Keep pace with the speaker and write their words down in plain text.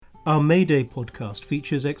Our May Day podcast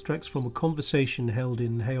features extracts from a conversation held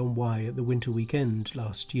in Hay-on-Wye at the winter weekend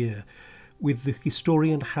last year with the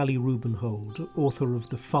historian Hallie Rubenhold, author of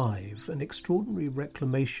The Five, an extraordinary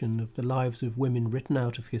reclamation of the lives of women written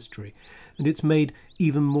out of history, and it's made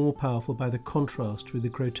even more powerful by the contrast with the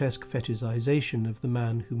grotesque fetishization of the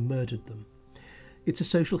man who murdered them. It's a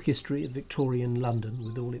social history of Victorian London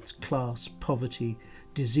with all its class, poverty,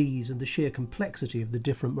 disease and the sheer complexity of the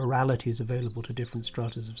different moralities available to different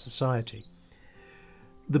stratas of society.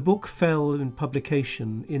 The book fell in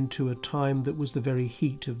publication into a time that was the very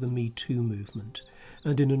heat of the Me Too movement,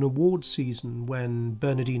 and in an award season when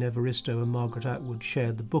Bernardine Evaristo and Margaret Atwood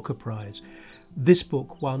shared the Booker Prize, this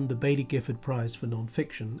book won the Baillie Gifford Prize for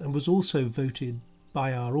Non-Fiction and was also voted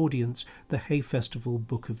by our audience the Hay Festival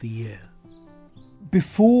Book of the Year.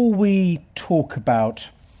 Before we talk about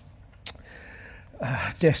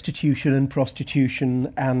destitution and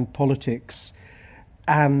prostitution and politics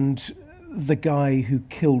and the guy who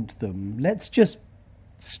killed them, let's just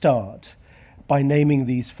start by naming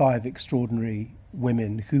these five extraordinary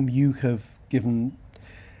women whom you have given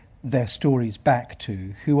their stories back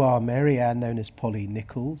to, who are Mary Ann, known as Polly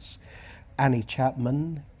Nichols, Annie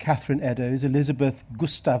Chapman, Catherine Eddowes, Elizabeth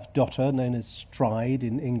Gustavdotter, known as Stride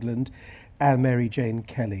in England, and Mary Jane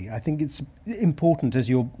Kelly. I think it's important, as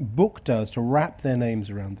your book does, to wrap their names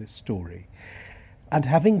around this story. And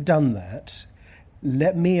having done that,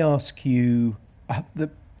 let me ask you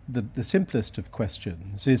the simplest of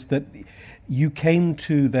questions, is that you came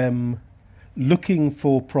to them looking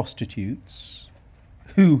for prostitutes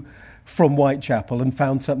who from Whitechapel and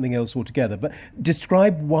found something else altogether. But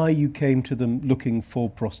describe why you came to them looking for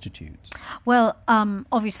prostitutes. Well,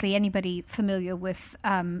 obviously anybody familiar with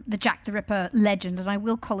the Jack the Ripper legend, and I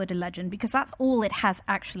will call it a legend because that's all it has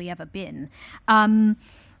actually ever been.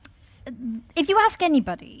 If you ask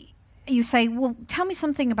anybody, you say, well, tell me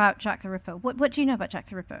something about Jack the Ripper. What do you know about Jack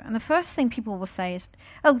the Ripper? And the first thing people will say is,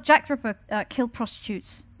 oh, Jack the Ripper killed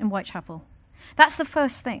prostitutes in Whitechapel. That's the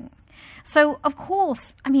first thing. So, of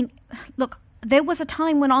course, I mean, look, there was a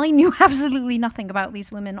time when I knew absolutely nothing about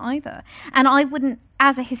these women either. And I wouldn't,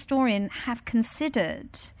 as a historian, have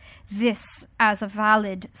considered this as a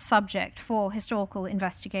valid subject for historical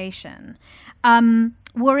investigation,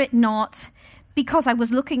 were it not because I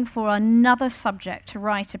was looking for another subject to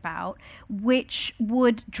write about, which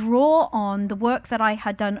would draw on the work that I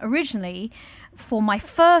had done originally for my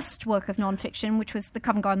first work of nonfiction, which was The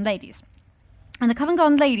Covent Garden Ladies. And The Covent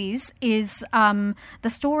Garden Ladies is the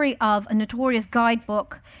story of a notorious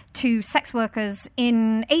guidebook to sex workers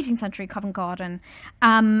in 18th century Covent Garden.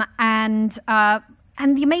 And the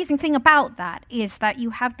amazing thing about that is that you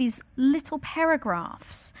have these little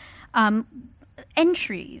paragraphs,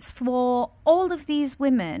 entries for all of these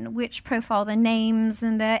women, which profile their names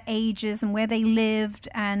and their ages and where they lived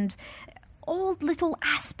and all little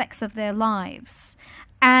aspects of their lives.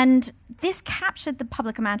 And this captured the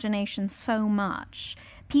public imagination so much.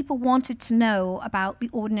 People wanted to know about the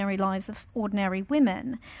ordinary lives of ordinary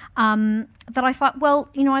women, that I thought, well,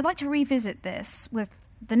 I'd like to revisit this with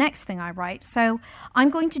the next thing I write. So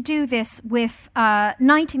I'm going to do this with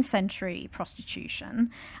 19th century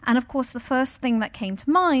prostitution. And of course, the first thing that came to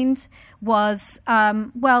mind was,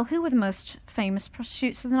 who were the most famous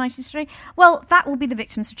prostitutes of the 19th century? Well, that will be the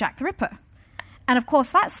victims of Jack the Ripper. And of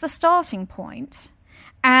course, that's the starting point.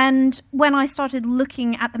 And when I started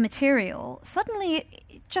looking at the material,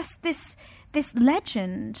 suddenly just this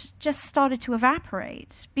legend just started to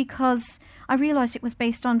evaporate because I realized it was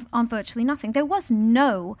based on virtually nothing. There was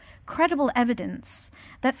no credible evidence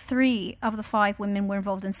that 3 of the 5 women were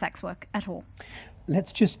involved in sex work at all.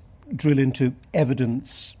 Let's just drill into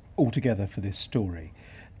evidence altogether for this story.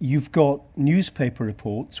 You've got newspaper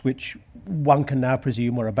reports, which one can now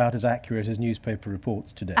presume are about as accurate as newspaper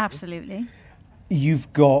reports today. Absolutely.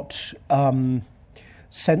 You've got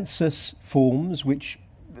census forms, which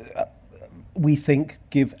we think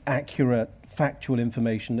give accurate, factual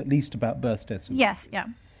information, at least about birth deaths. Yes, yeah.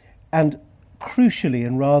 And crucially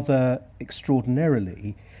and rather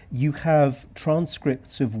extraordinarily, you have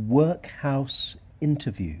transcripts of workhouse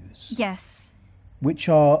interviews. Yes. Which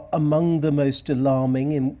are among the most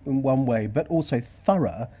alarming in one way, but also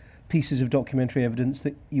thorough pieces of documentary evidence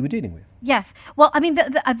that you were dealing with. Yes. Well, I mean,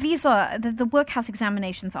 the workhouse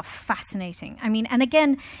examinations are fascinating. I mean, and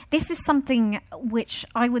again, this is something which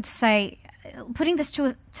I would say, putting this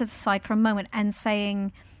to the side for a moment and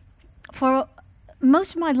saying, for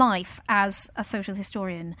most of my life as a social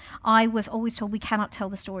historian, I was always told we cannot tell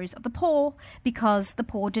the stories of the poor because the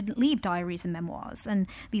poor didn't leave diaries and memoirs and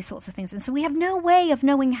these sorts of things. And so we have no way of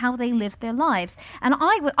knowing how they lived their lives. And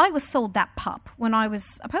I was sold that pup when I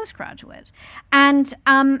was a postgraduate. And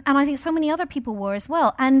I think so many other people were as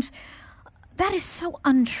well. And that is so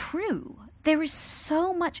untrue. There is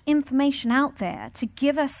so much information out there to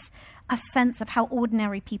give us a sense of how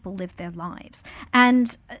ordinary people live their lives.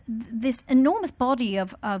 And this enormous body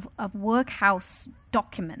of workhouse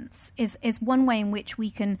documents is one way in which we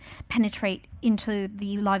can penetrate into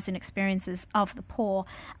the lives and experiences of the poor.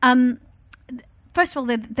 First of all,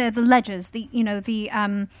 they're the ledgers,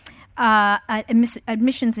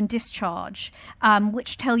 admissions and discharge,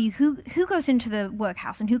 which tell you who goes into the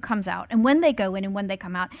workhouse and who comes out, and when they go in and when they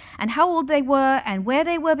come out, and how old they were and where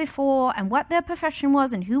they were before, and what their profession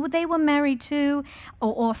was, and who they were married to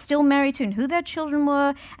or still married to, and who their children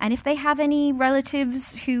were, and if they have any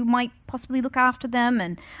relatives who might possibly look after them,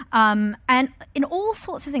 and in all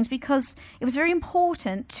sorts of things, because it was very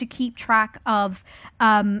important to keep track of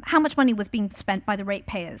how much money was being spent by the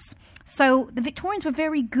ratepayers. So the Victorians were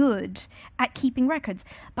very good at keeping records.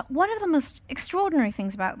 But one of the most extraordinary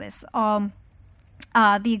things about this are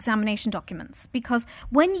the examination documents, because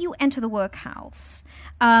when you enter the workhouse,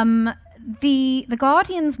 the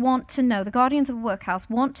guardians of the workhouse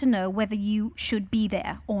want to know whether you should be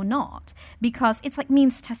there or not, because it's like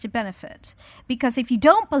means tested benefit. Because if you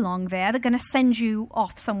don't belong there, they're going to send you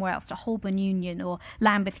off somewhere else, to Holborn Union or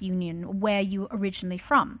Lambeth Union, or where you were originally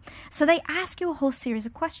from. So they ask you a whole series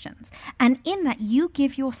of questions, and in that you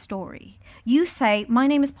give your story. You say, my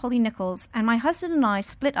name is Polly Nichols, and my husband and I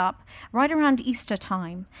split up right around Easter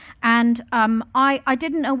time, and I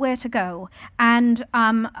didn't know where to go, and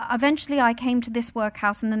eventually I came to this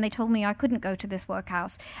workhouse, and then they told me I couldn't go to this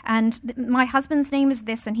workhouse, and my husband's name is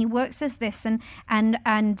this, and he works as this, and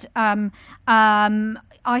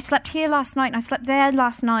I slept here last night, and I slept there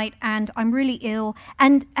last night, and I'm really ill,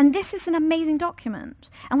 and this is an amazing document,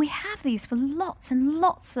 and we have these for lots and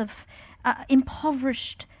lots of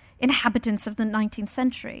impoverished inhabitants of the 19th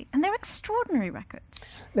century, and they're extraordinary records.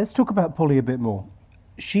 Let's talk about Polly a bit more.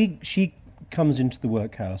 She comes into the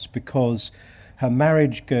workhouse because her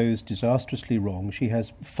marriage goes disastrously wrong. She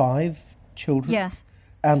has 5 children. Yes.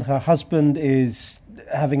 And her husband is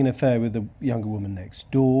having an affair with a younger woman next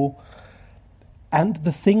door. And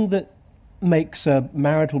the thing that makes a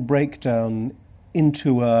marital breakdown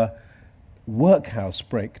into a workhouse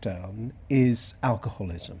breakdown is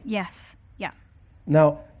alcoholism. Yes, yeah.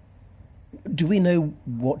 Now, do we know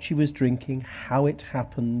what she was drinking, how it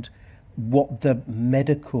happened, what the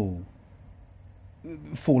medical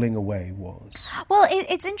falling away was? Well,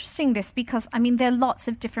 it's interesting this, because, I mean, there are lots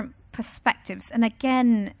of different perspectives. And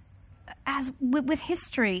again, as with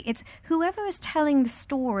history, it's whoever is telling the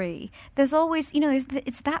story, there's always,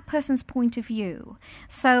 it's that person's point of view.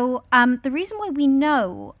 So the reason why we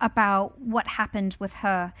know about what happened with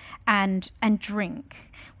her and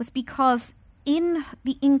drink was because in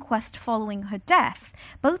the inquest following her death,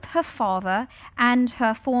 both her father and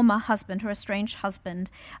her former husband, her estranged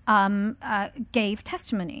husband, gave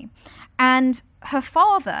testimony. And her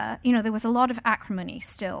father, there was a lot of acrimony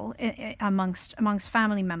still amongst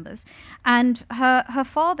family members. And her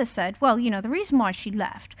father said, well, the reason why she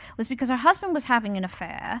left was because her husband was having an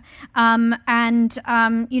affair, and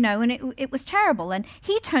it was terrible. And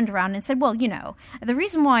he turned around and said, well, the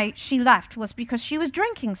reason why she left was because she was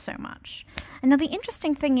drinking so much. And now the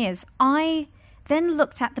interesting thing is, I then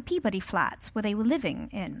looked at the Peabody Flats where they were living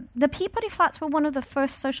in. The Peabody Flats were one of the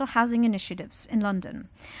first social housing initiatives in London.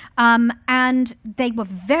 And they were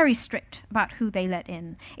very strict about who they let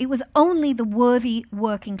in. It was only the worthy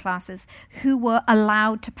working classes who were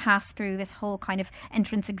allowed to pass through this whole kind of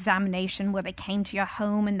entrance examination where they came to your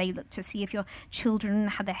home and they looked to see if your children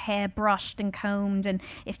had their hair brushed and combed and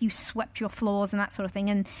if you swept your floors and that sort of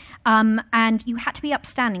thing. And you had to be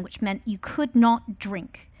upstanding, which meant you could not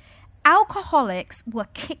drink. Alcoholics were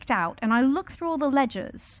kicked out, and I looked through all the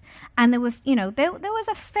ledgers, and there was, there was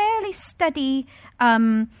a fairly steady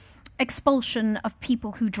expulsion of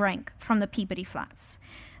people who drank from the Peabody Flats.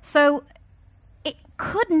 So it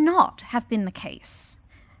could not have been the case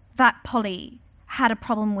that Polly had a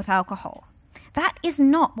problem with alcohol. That is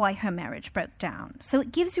not why her marriage broke down. So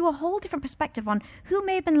it gives you a whole different perspective on who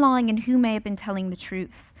may have been lying and who may have been telling the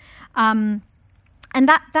truth. And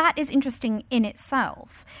that is interesting in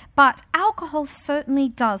itself. But alcohol certainly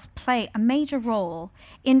does play a major role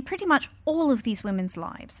in pretty much all of these women's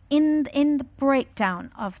lives, in the breakdown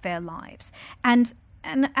of their lives. And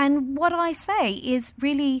what I say is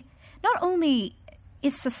really, not only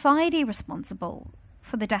is society responsible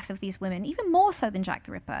for the death of these women, even more so than Jack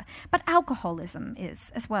the Ripper, but alcoholism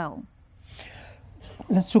is as well.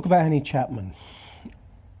 Let's talk about Annie Chapman.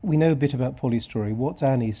 We know a bit about Polly's story. What's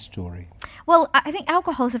Annie's story? Well, I think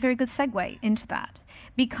alcohol is a very good segue into that,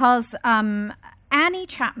 because Annie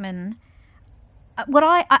Chapman,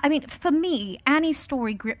 I mean, for me, Annie's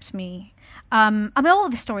story gripped me. All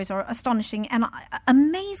of the stories are astonishing and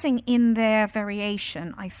amazing in their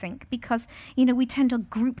variation, I think, because, we tend to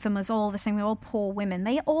group them as all the same. They're all poor women.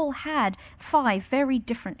 They all had 5 very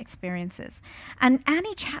different experiences. And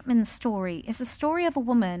Annie Chapman's story is the story of a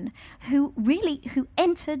woman who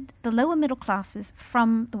entered the lower middle classes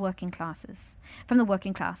from the working class.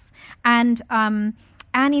 And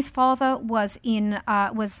Annie's father was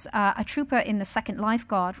a trooper in the 2nd Life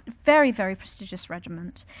Guard, very, very prestigious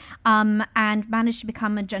regiment, and managed to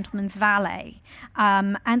become a gentleman's valet.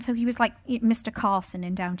 And so he was like Mr. Carson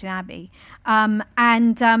in Downton Abbey. And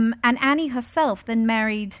Annie herself then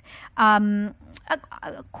married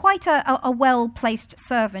quite a well-placed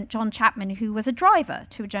servant, John Chapman, who was a driver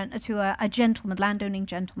to a gentleman, landowning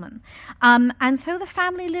gentleman. And so the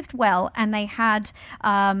family lived well, and they had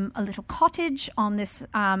a little cottage on this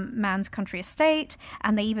man's country estate,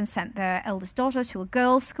 and they even sent their eldest daughter to a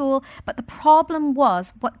girls' school. But the problem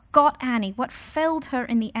was, what felled her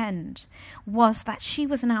in the end, was that she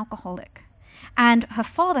was an alcoholic. And her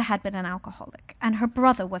father had been an alcoholic, and her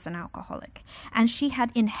brother was an alcoholic. And she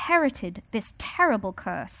had inherited this terrible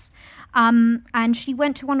curse. And she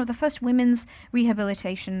went to one of the first women's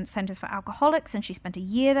rehabilitation centers for alcoholics, and she spent a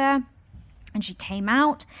year there. And she came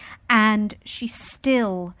out, and she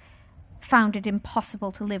still found it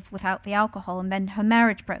impossible to live without the alcohol, and then her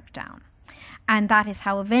marriage broke down. And that is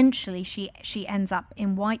how eventually she ends up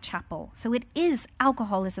in Whitechapel. So it is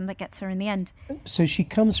alcoholism that gets her in the end. So she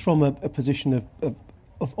comes from a position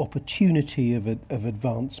of opportunity, of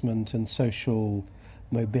advancement and social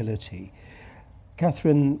mobility.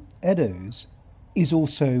 Catherine Eddowes is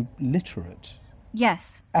also literate.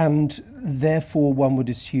 Yes. And therefore, one would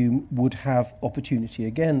assume, would have opportunity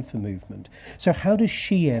again for movement. So how does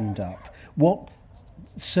she end up? What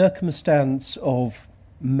circumstance of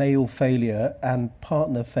male failure and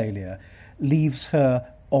partner failure leaves her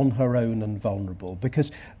on her own and vulnerable?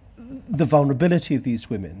 Because the vulnerability of these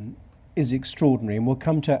women is extraordinary, and we'll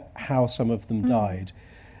come to how some of them died,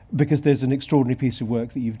 because there's an extraordinary piece of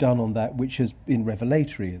work that you've done on that, which has been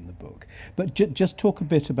revelatory in the book. But just talk a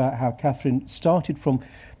bit about how Catherine started from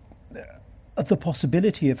the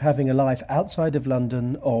possibility of having a life outside of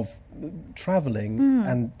London, of travelling,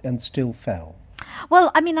 and still fell.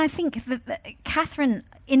 Well, I mean, I think that Catherine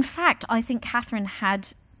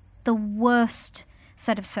had the worst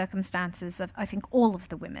set of circumstances of, I think, all of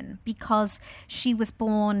the women, because she was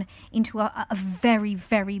born into a very,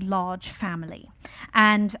 very large family.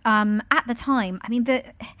 And at the time,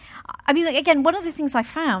 again, one of the things I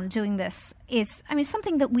found doing this is,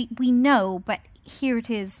 something that we know, but here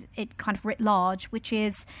it kind of writ large, which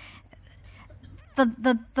is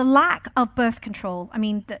the lack of birth control.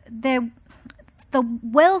 The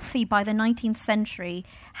wealthy by the 19th century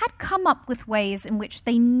had come up with ways in which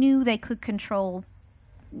they knew they could control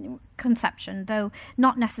conception, though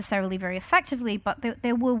not necessarily very effectively, but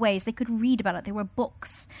there were ways they could read about it. There were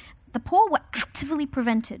books. The poor were actively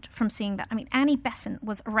prevented from seeing that. Annie Besant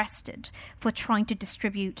was arrested for trying to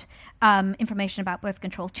distribute information about birth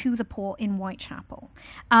control to the poor in Whitechapel.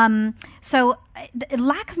 So the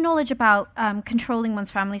lack of knowledge about controlling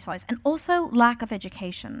one's family size, and also lack of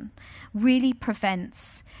education, really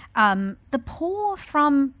prevents the poor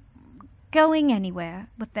from going anywhere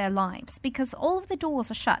with their lives, because all of the doors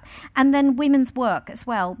are shut. And then women's work as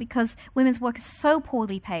well, because women's work is so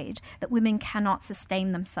poorly paid that women cannot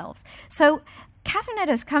sustain themselves. So Catherine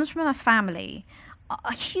Eddowes comes from a family,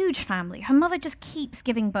 a huge family. Her mother just keeps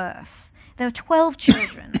giving birth. There are 12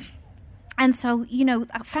 children. And so,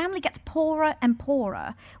 a family gets poorer and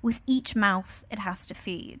poorer with each mouth it has to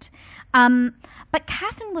feed. But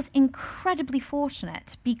Catherine was incredibly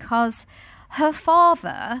fortunate, because her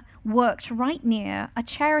father worked right near a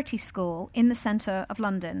charity school in the centre of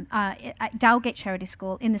London, at Dowgate Charity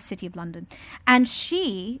School in the City of London. And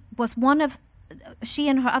she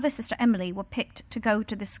and her other sister Emily were picked to go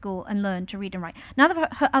to this school and learn to read and write. None of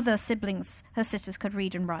her other siblings, her sisters, could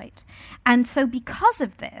read and write. And so because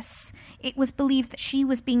of this, it was believed that she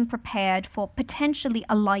was being prepared for potentially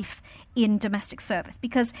a life in domestic service.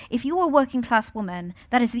 Because if you were a working class woman,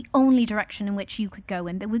 that is the only direction in which you could go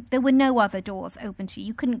in. There were no other doors open to you.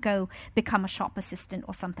 You couldn't go become a shop assistant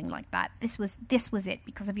or something like that. This was it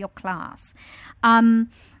because of your class.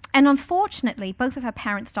 And unfortunately, both of her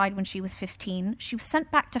parents died when she was 15. train. She was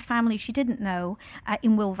sent back to family she didn't know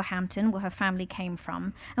in Wolverhampton, where her family came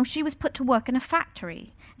from, and she was put to work in a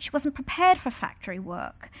factory. She wasn't prepared for factory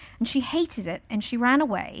work, and she hated it, and she ran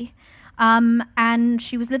away. And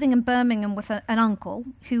she was living in Birmingham with an uncle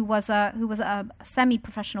who was a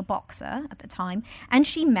semi-professional boxer at the time, and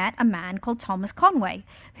she met a man called Thomas Conway,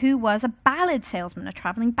 who was a ballad salesman, a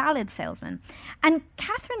traveling ballad salesman. And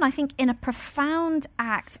Catherine, I think, in a profound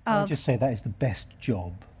act of... I'll just say that is the best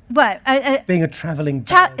job. Well, being a travelling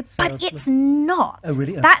ballad salesman. But it's not. Oh,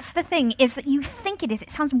 really? That's the thing, is that you think it is.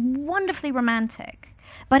 It sounds wonderfully romantic,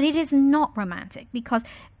 but it is not romantic, because...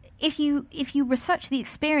 If you research the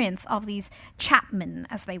experience of these chapmen,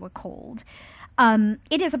 as they were called,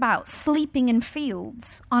 it is about sleeping in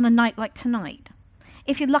fields on a night like tonight.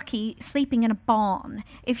 If you're lucky, sleeping in a barn.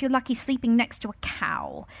 If you're lucky, sleeping next to a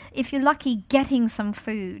cow. If you're lucky, getting some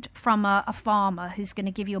food from a farmer who's going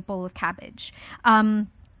to give you a bowl of cabbage. And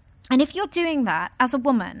if you're doing that as a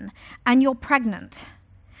woman and you're pregnant,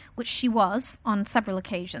 which she was on several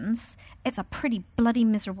occasions, it's a pretty bloody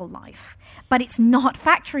miserable life. But it's not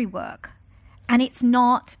factory work, and it's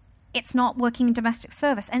not working in domestic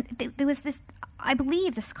service. And there was this, I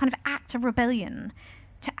believe, this kind of act of rebellion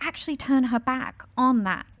to actually turn her back on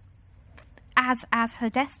that as her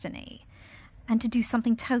destiny, and to do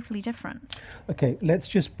something totally different. Okay, let's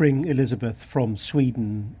just bring Elizabeth from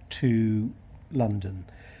Sweden to London.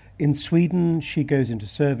 In Sweden, she goes into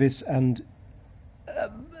service and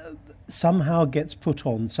somehow gets put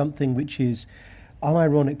on something which is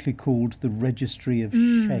unironically called the Registry of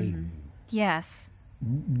Shame. Yes.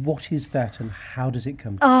 What is that, and how does it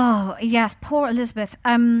come to? Oh, yes, poor Elizabeth.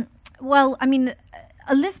 Well, I mean,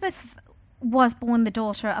 Elizabeth was born the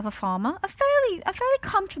daughter of a farmer, a fairly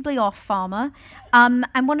comfortably off farmer. And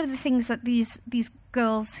one of the things that these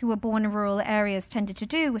girls who were born in rural areas tended to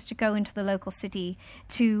do was to go into the local city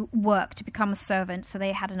to work, to become a servant, so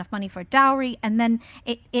they had enough money for a dowry, and then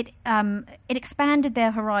it expanded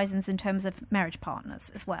their horizons in terms of marriage partners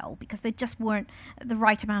as well, because they just weren't the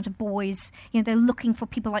right amount of boys. You know, they're looking for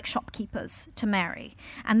people like shopkeepers to marry,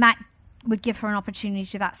 and that would give her an opportunity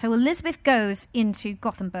to do that. So Elizabeth goes into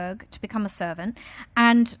Gothenburg to become a servant,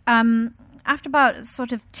 and after about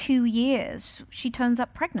sort of 2 years, she turns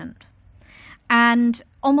up pregnant, and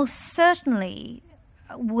almost certainly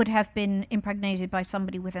would have been impregnated by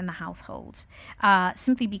somebody within the household,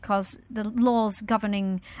 simply because the laws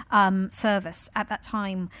governing service at that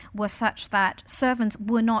time were such that servants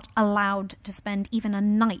were not allowed to spend even a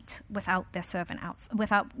night without their servant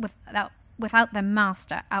without their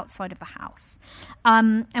master outside of the house.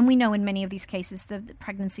 And we know in many of these cases the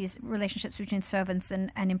pregnancies, relationships between servants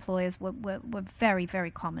and employers were very,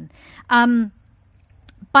 very common.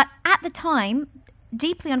 But at the time,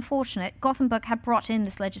 deeply unfortunate, Gothenburg had brought in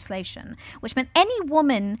this legislation, which meant any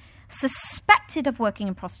woman suspected of working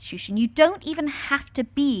in prostitution, you don't even have to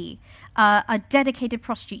be a dedicated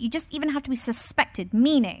prostitute, you just even have to be suspected,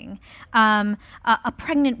 meaning a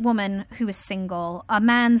pregnant woman who is single, a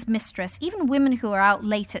man's mistress, even women who are out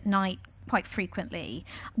late at night quite frequently,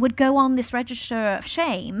 would go on this register of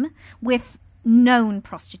shame with known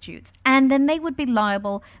prostitutes, and then they would be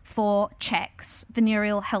liable for checks,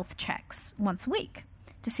 venereal health checks, once a week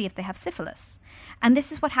to see if they have syphilis. And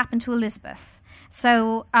this is what happened to Elizabeth.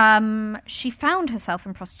 So she found herself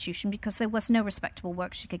in prostitution because there was no respectable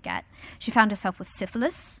work she could get. She found herself with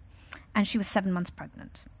syphilis, and she was 7 months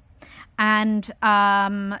pregnant. And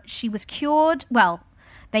she was cured. Well,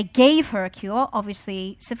 they gave her a cure.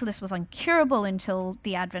 Obviously, syphilis was uncurable until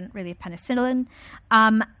the advent, really, of penicillin.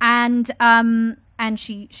 And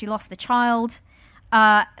she lost the child.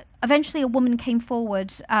 Eventually, a woman came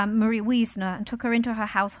forward, Maria Wiesner, and took her into her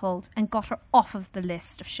household and got her off of the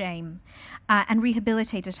list of shame, and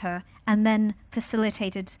rehabilitated her, and then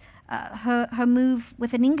facilitated her move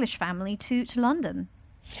with an English family to London.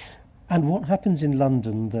 And what happens in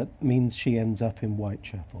London that means she ends up in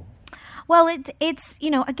Whitechapel? Well, it's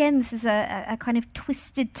again, this is a kind of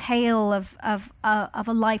twisted tale of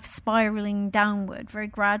a life spiraling downward very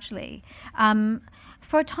gradually.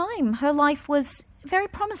 For a time, her life was very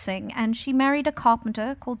promising, and she married a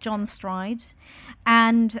carpenter called John Stride,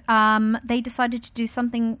 and they decided to do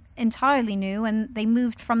something entirely new, and they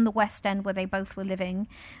moved from the West End, where they both were living,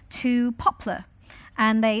 to Poplar.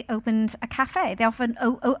 And they opened a cafe. They often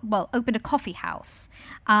opened a coffee house.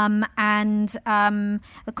 And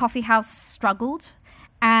the coffee house struggled.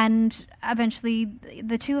 And eventually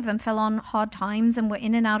the two of them fell on hard times and were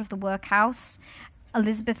in and out of the workhouse.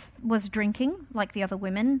 Elizabeth was drinking like the other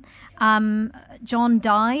women. John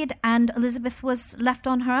died, and Elizabeth was left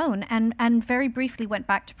on her own and very briefly went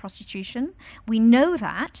back to prostitution. We know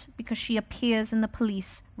that because she appears in the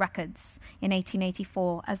police records in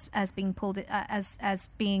 1884 as being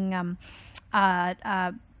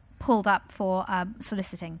pulled up for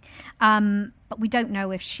soliciting. But we don't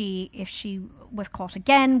know if she was caught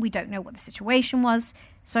again. We don't know what the situation was.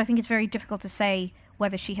 So I think it's very difficult to say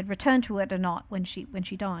whether she had returned to it or not when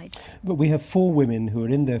she died. But we have 4 women who are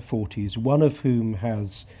in their 40s, one of whom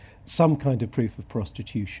has some kind of proof of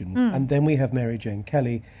prostitution. And then we have Mary Jane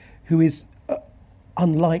Kelly, who is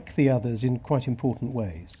unlike the others in quite important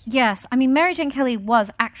ways. Yes. I mean, Mary Jane Kelly was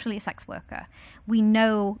actually a sex worker. We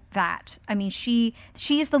know that. I mean, she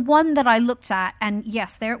is the one that I looked at, and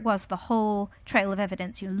yes, there it was, the whole trail of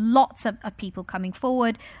evidence. Lots of people coming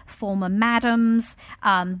forward, former madams,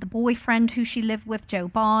 the boyfriend who she lived with, Joe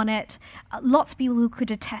Barnett, lots of people who could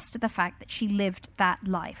attest to the fact that she lived that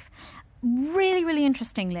life. Really, really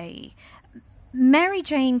interestingly, Mary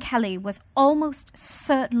Jane Kelly was almost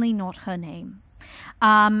certainly not her name.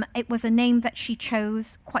 It was a name that she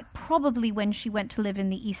chose quite probably when she went to live in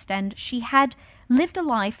the East End. She had lived a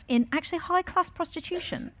life in actually high-class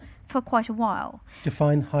prostitution for quite a while.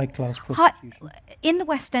 Define high-class prostitution. In the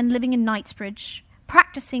West End, living in Knightsbridge,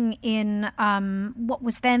 practicing in what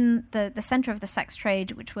was then the centre of the sex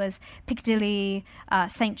trade, which was Piccadilly,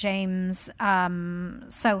 St. James,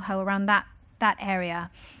 Soho, around that area,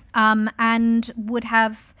 and would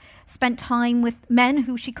have spent time with men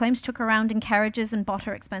who she claims took her around in carriages and bought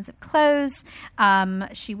her expensive clothes.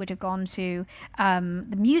 She would have gone to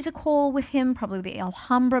the music hall with him, probably the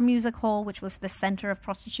Alhambra Music Hall, which was the center of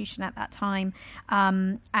prostitution at that time,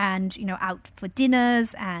 and out for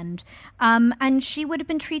dinners, and she would have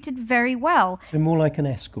been treated very well. So more like an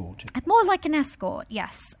escort. More like an escort,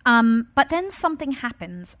 yes. But then something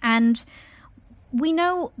happens, and we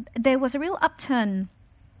know there was a real upturn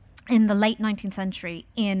in the late 19th century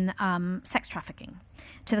in sex trafficking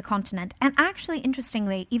to the continent, and actually,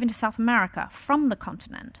 interestingly, even to South America from the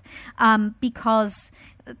continent, because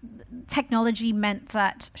technology meant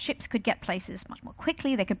that ships could get places much more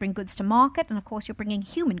quickly. They could bring goods to market, and of course, you're bringing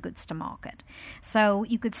human goods to market. So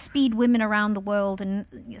you could speed women around the world and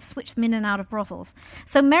switch them in and out of brothels.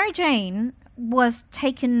 So Mary Jane was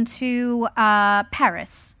taken to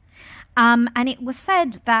Paris. And it was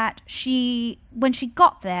said that when she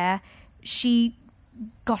got there, she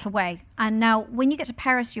got away. And now when you get to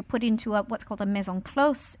Paris, you're put into what's called a maison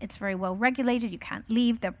close. It's very well regulated. You can't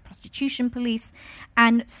leave. There are prostitution police.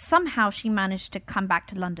 And somehow she managed to come back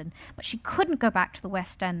to London. But she couldn't go back to the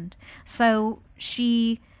West End. So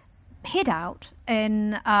she hid out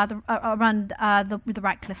in around the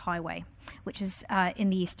Ratcliffe Highway, which is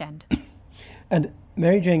in the East End. And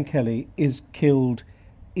Mary Jane Kelly is killed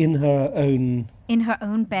in her own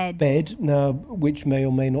bed now, which may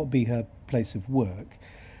or may not be her place of work.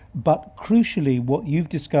 But crucially, what you've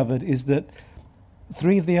discovered is that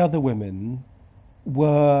 3 of the other women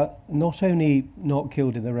were not only not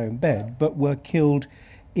killed in their own bed, but were killed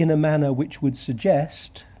in a manner which would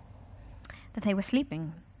suggest that they were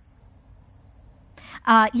sleeping.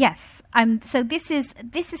 Yes. So this is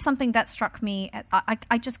something that struck me.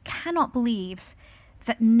 I just cannot believe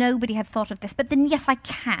that nobody had thought of this. But then, yes, I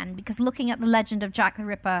can, because looking at the legend of Jack the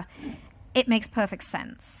Ripper, it makes perfect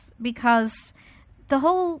sense. Because the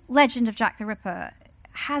whole legend of Jack the Ripper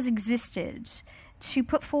has existed to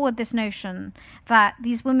put forward this notion that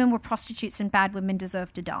these women were prostitutes and bad women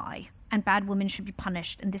deserve to die, and bad women should be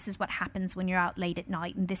punished, and this is what happens when you're out late at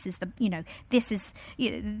night, and this is these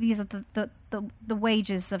are the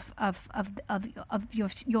wages of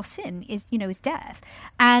your sin is death,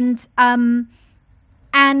 and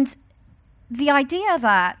the idea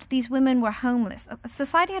that these women were homeless,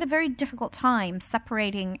 society had a very difficult time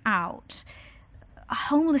separating out a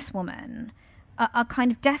homeless woman, a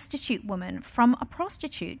kind of destitute woman, from a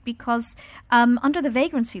prostitute, because under the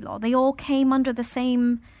vagrancy law, they all came under the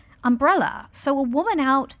same umbrella. So a woman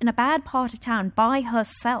out in a bad part of town by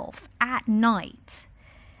herself at night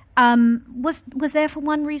was there for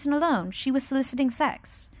one reason alone. She was soliciting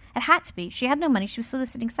sex. It had to be. She had no money. She was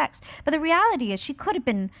soliciting sex. But the reality is she could have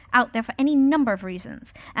been out there for any number of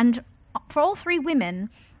reasons. And for all 3 women,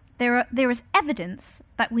 there is evidence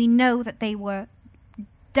that we know that they were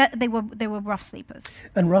rough sleepers.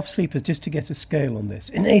 And rough sleepers, just to get a scale on this,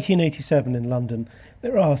 in 1887 in London,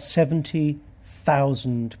 there are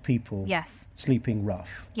 70,000 people sleeping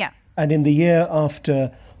rough. Yeah. And in the year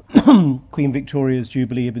after Queen Victoria's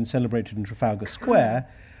Jubilee had been celebrated in Trafalgar Square,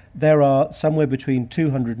 there are somewhere between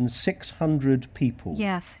 200 and 600 people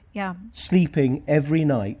sleeping every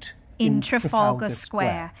night in Trafalgar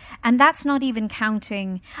Square. And that's not even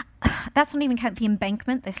counting the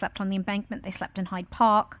embankment. They slept on the embankment. They slept in Hyde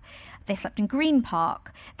Park. They slept in Green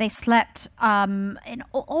Park. They slept in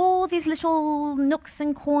all these little nooks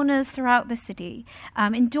and corners throughout the city,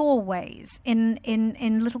 in doorways, in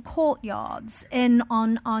little courtyards,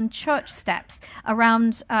 on church steps,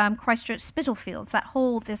 around Christchurch Spitalfields.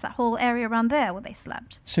 There's that whole area around there where they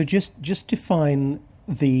slept. So just define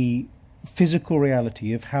the physical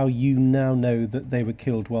reality of how you now know that they were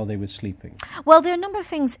killed while they were sleeping. Well, there are a number of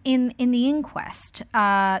things in the inquest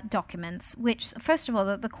documents, which, first of all,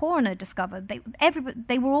 the coroner discovered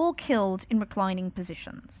they were all killed in reclining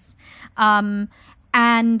positions.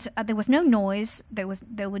 And there was no noise. There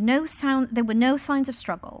were no sound. There were no signs of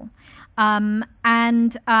struggle. And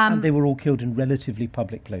they were all killed in relatively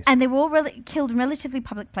public places. And they were all killed in relatively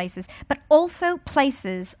public places, but also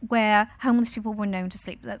places where homeless people were known to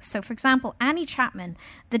sleep. So, for example, Annie Chapman,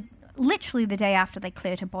 literally the day after they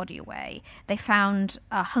cleared her body away, they found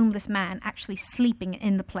a homeless man actually sleeping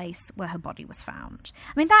in the place where her body was found.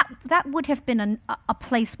 I mean, that would have been a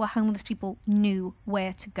place where homeless people knew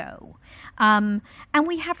where to go. And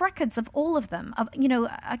we have records of all of them.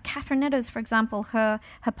 Catherine Eddowes, for example, her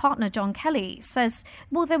partner, John Kelly, says,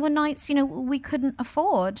 well, there were nights, we couldn't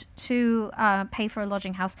afford to pay for a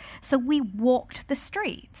lodging house, so we walked the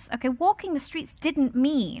streets. Okay, walking the streets didn't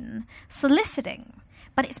mean soliciting.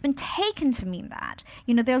 But it's been taken to mean that.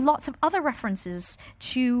 There are lots of other references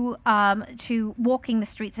to walking the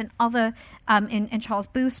streets in other in Charles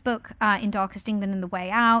Booth's book, in Darkest England and the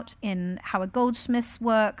Way Out, in Howard Goldsmith's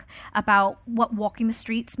work about what walking the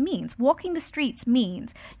streets means. Walking the streets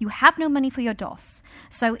means you have no money for your DOS.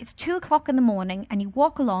 So it's 2:00 in the morning and you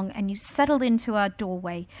walk along and you settle into a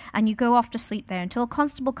doorway and you go off to sleep there until a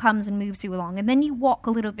constable comes and moves you along. And then you walk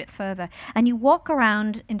a little bit further and you walk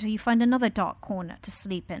around until you find another dark corner to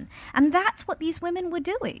sleep in. And that's what these women were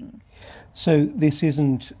doing. So this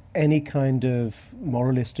isn't any kind of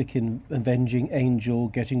moralistic avenging angel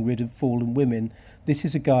getting rid of fallen women. This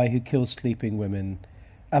is a guy who kills sleeping women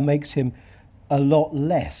and makes him a lot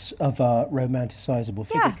less of a romanticisable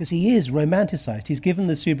figure, because he is romanticised. He's given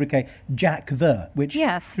the sobriquet Jack the, which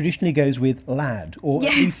traditionally goes with lad, or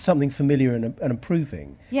at least something familiar and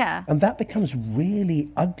approving. Yeah. And that becomes really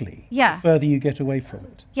ugly the further you get away from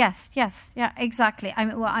it. Yes, exactly. I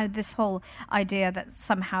mean, this whole idea that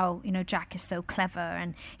somehow, Jack is so clever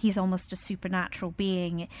and he's almost a supernatural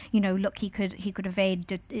being. Look, he could evade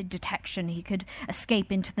detection. He could escape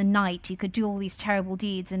into the night. He could do all these terrible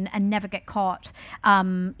deeds and never get caught.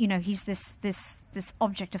 He's this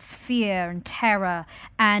object of fear and terror,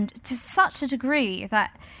 and to such a degree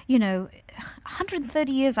that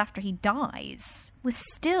 130 years after he dies, we're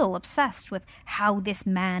still obsessed with how this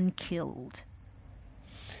man killed.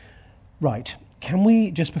 Right. Can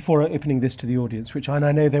we, just before opening this to the audience, which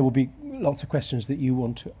I know there will be lots of questions that you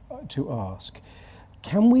want to ask,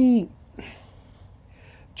 can we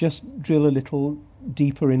just drill a little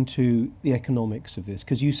deeper into the economics of this?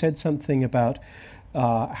 Because you said something about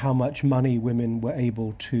how much money women were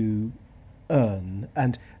able to earn,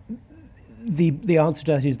 and the answer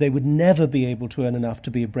to that is they would never be able to earn enough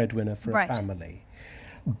to be a breadwinner for a family.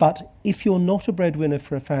 But if you're not a breadwinner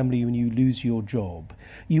for a family when you lose your job,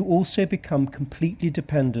 you also become completely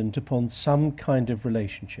dependent upon some kind of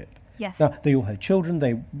relationship. Yes. Now, they all had children,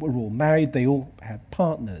 they were all married, they all had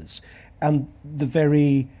partners, and the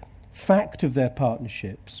very fact of their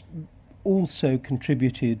partnerships also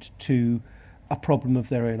contributed to a problem of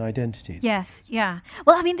their own identity. Yes, yeah.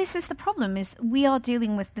 Well, I mean, this is the problem, is we are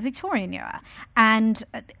dealing with the Victorian era, and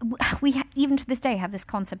we even to this day have this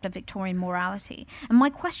concept of Victorian morality. And my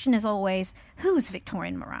question is always, whose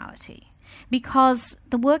Victorian morality? Because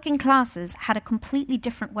the working classes had a completely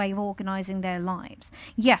different way of organising their lives.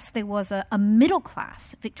 Yes, there was a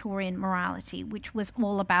middle-class Victorian morality, which was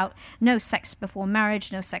all about no sex before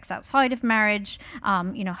marriage, no sex outside of marriage,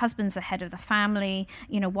 husband's the head of the family,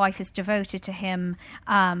 wife is devoted to him,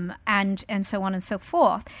 and so on and so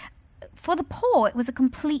forth. For the poor, it was a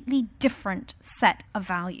completely different set of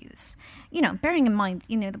values. Bearing in mind,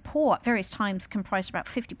 the poor at various times comprised about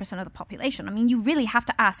 50% of the population. I mean, you really have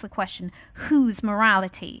to ask the question, whose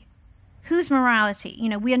morality? Whose morality?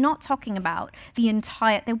 We are not talking about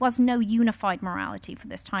there was no unified morality for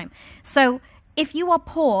this time. So if you are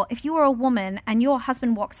poor, if you are a woman and your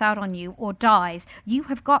husband walks out on you or dies, you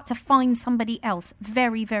have got to find somebody else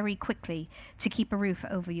very, very quickly to keep a roof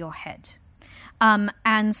over your head.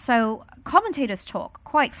 And so commentators talk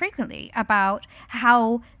quite frequently about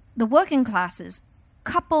how the working classes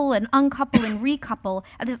couple and uncouple and recouple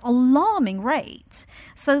at this alarming rate,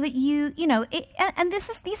 so that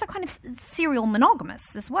these are kind of serial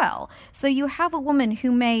monogamists as well. So you have a woman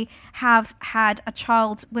who may have had a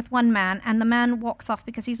child with one man, and the man walks off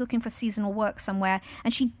because he's looking for seasonal work somewhere,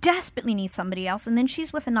 and she desperately needs somebody else, and then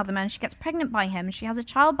she's with another man, she gets pregnant by him, and she has a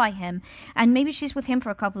child by him, and maybe she's with him for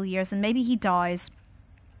a couple of years, and maybe he dies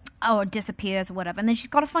or disappears or whatever, and then she's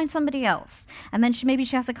got to find somebody else, and then maybe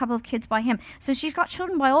she has a couple of kids by him. So she's got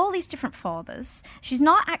children by all these different fathers. She's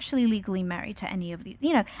not actually legally married to any of these,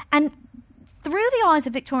 and through the eyes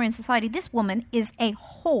of Victorian society, this woman is a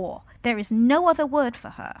whore. There is no other word for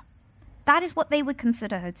her. That is what they would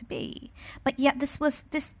consider her to be. But yet this was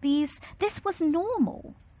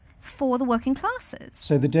normal for the working classes.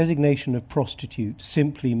 So the designation of prostitute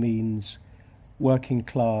simply means working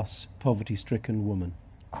class, poverty-stricken woman.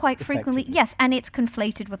 Quite frequently, yes, and it's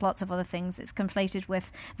conflated with lots of other things. It's conflated with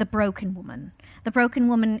the broken woman. The broken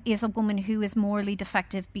woman is a woman who is morally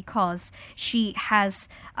defective because she has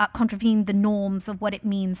contravened the norms of what it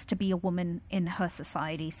means to be a woman in her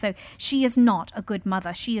society. So she is not a good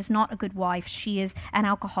mother. She is not a good wife. She is an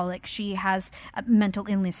alcoholic. She has mental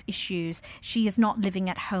illness issues. She is not living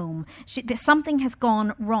at home. Something has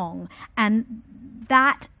gone wrong, and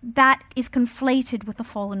that is conflated with the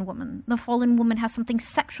fallen woman. The fallen woman has something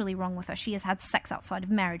sexually wrong with her. She has had sex outside of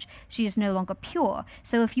marriage. She is no longer pure.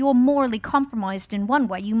 So if you're morally compromised in one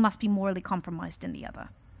way, you must be morally compromised in the other.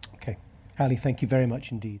 Okay. Hallie, thank you very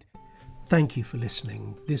much indeed. Thank you for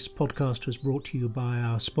listening. This podcast was brought to you by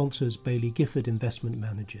our sponsors, Baillie Gifford Investment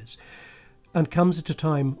Managers, and comes at a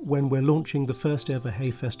time when we're launching the first ever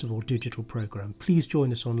Hay Festival digital programme. Please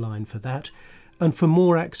join us online for that. And for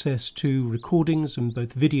more access to recordings and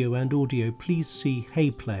both video and audio, please see Hay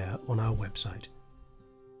Player on our website.